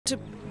to...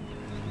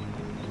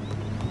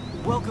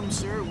 Welcome,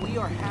 sir. We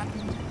are happy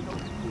to help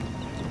you.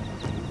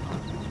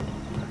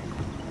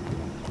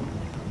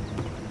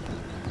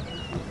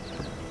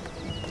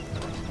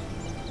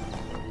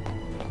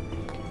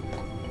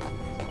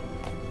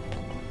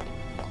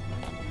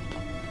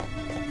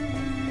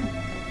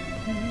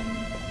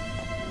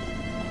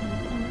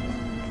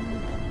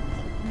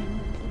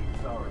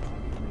 Sorry,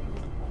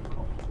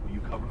 will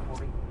you cover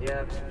for me?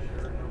 Yeah,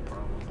 sure, no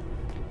problem.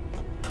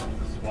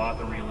 The swath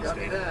of real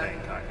estate in the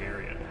Bangkok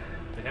area.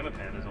 The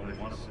HITMAN is only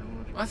one of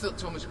them. I thought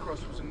Thomas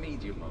Cross was a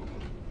media mogul.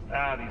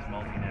 These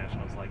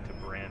multinationals like to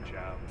branch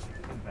out.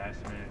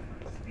 Investment,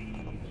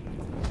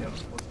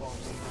 prestige, football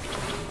team.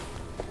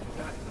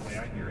 That's the way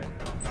I hear it.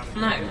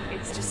 No,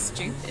 it's just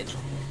stupid.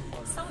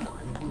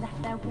 Someone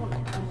left their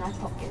wallet in their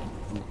pocket,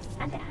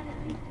 and it had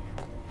a leak.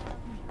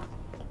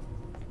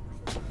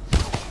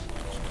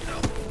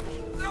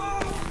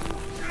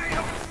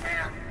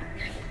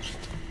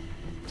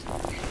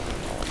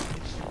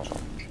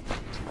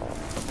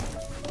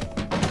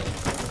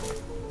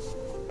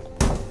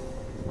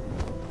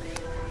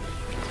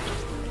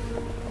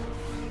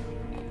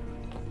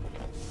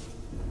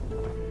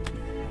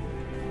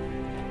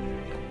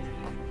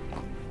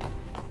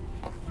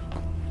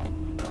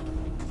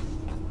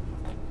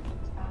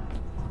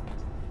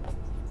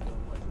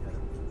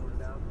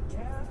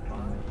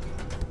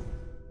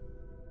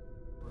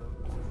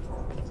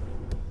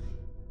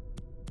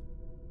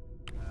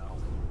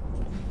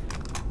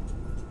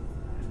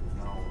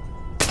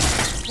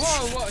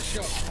 Whoa, what a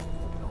shot!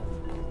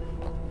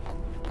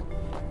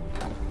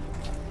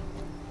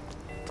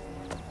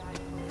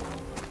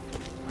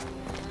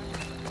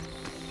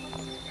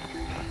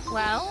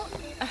 Well,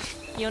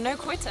 you're no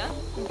quitter.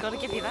 I've got to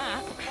give you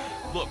that.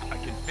 Look, I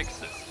can fix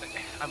this.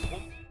 I'm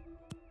homing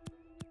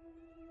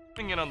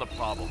in on the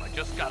problem. I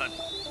just gotta...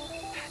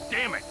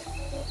 Damn it!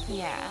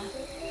 Yeah.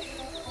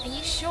 Are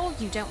you sure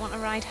you don't want a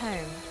ride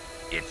home?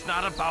 It's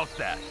not about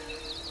that.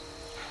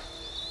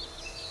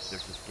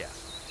 There's this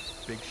guest.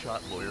 Big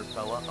shot lawyer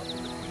fella up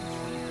in the Queens.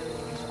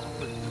 He's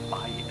offered to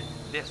buy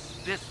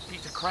this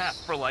piece of crap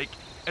for like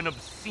an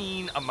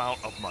obscene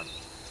amount of money.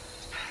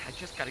 I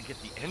just gotta get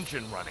the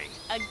engine running.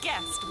 A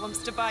guest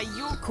wants to buy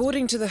your...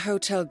 According to the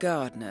hotel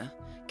gardener,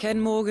 Ken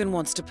Morgan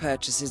wants to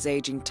purchase his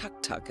aging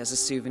Tuk-Tuk as a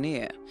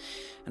souvenir.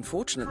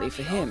 Unfortunately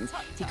for him,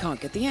 he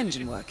can't get the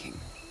engine working.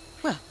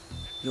 Well,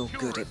 you're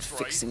good at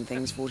fixing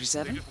things,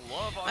 47.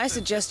 I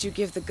suggest you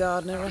give the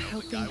gardener a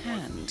helping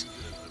hand.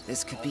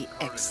 This could be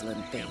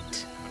excellent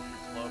bait.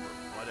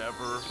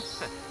 Whatever.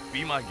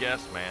 Be my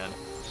guest, man.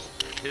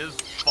 His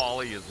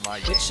folly is my...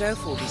 Good show,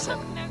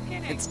 47. No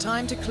kidding. It's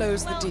time to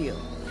close the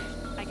deal.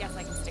 I guess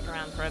I can stick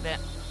around for a bit.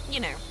 You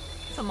know,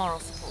 for moral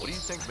support. What do you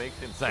think makes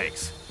him...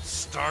 Thanks.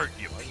 Start,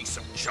 you piece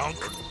of junk.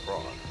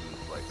 Fraud.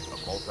 Like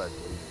a multi...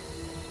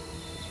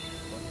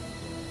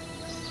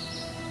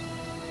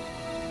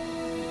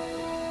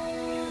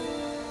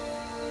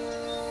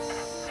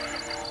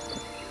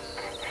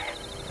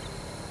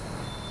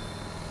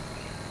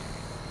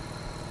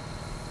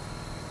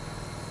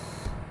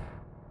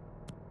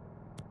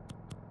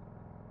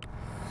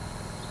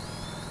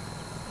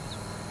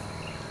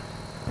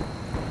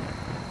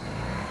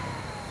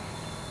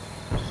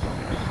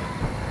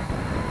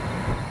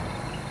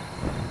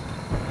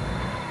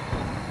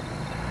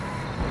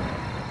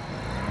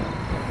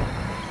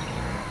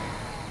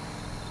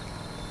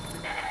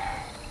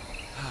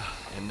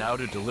 And now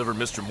to deliver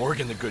Mr.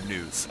 Morgan the good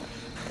news.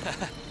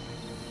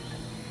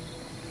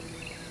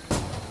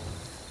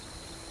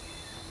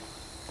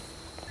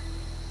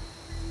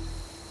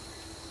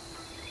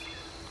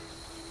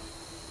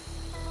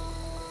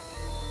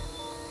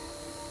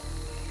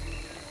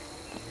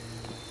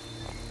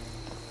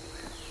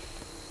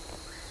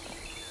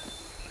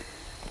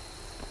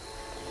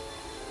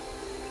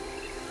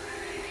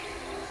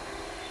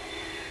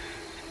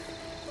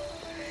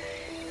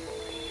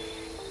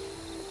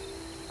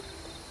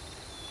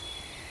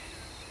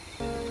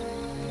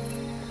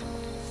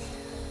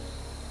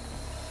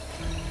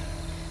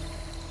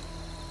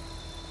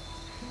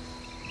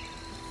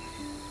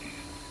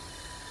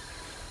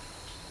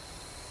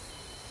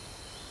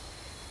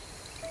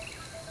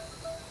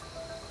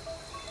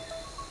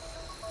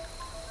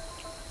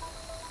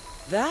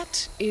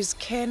 That is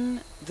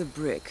Ken the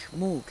Brick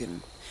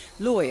Morgan,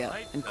 lawyer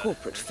and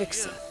corporate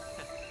fixer.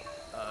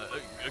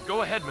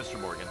 Go ahead, Mr.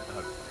 Morgan.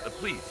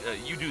 Please,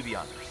 you do the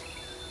honors.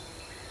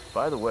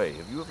 By the way,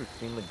 have you ever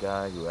seen the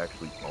guy who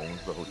actually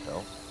owns the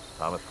hotel?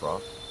 Thomas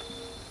Cross?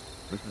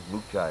 Mrs.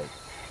 Mukchai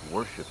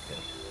worships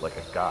him like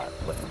a god.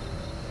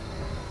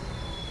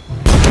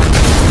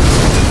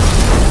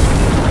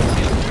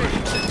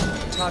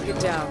 Target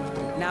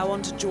down. Now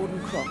on to Jordan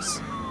Cross.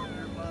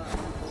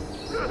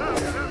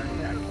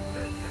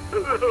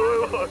 Should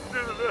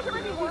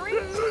I be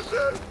worried?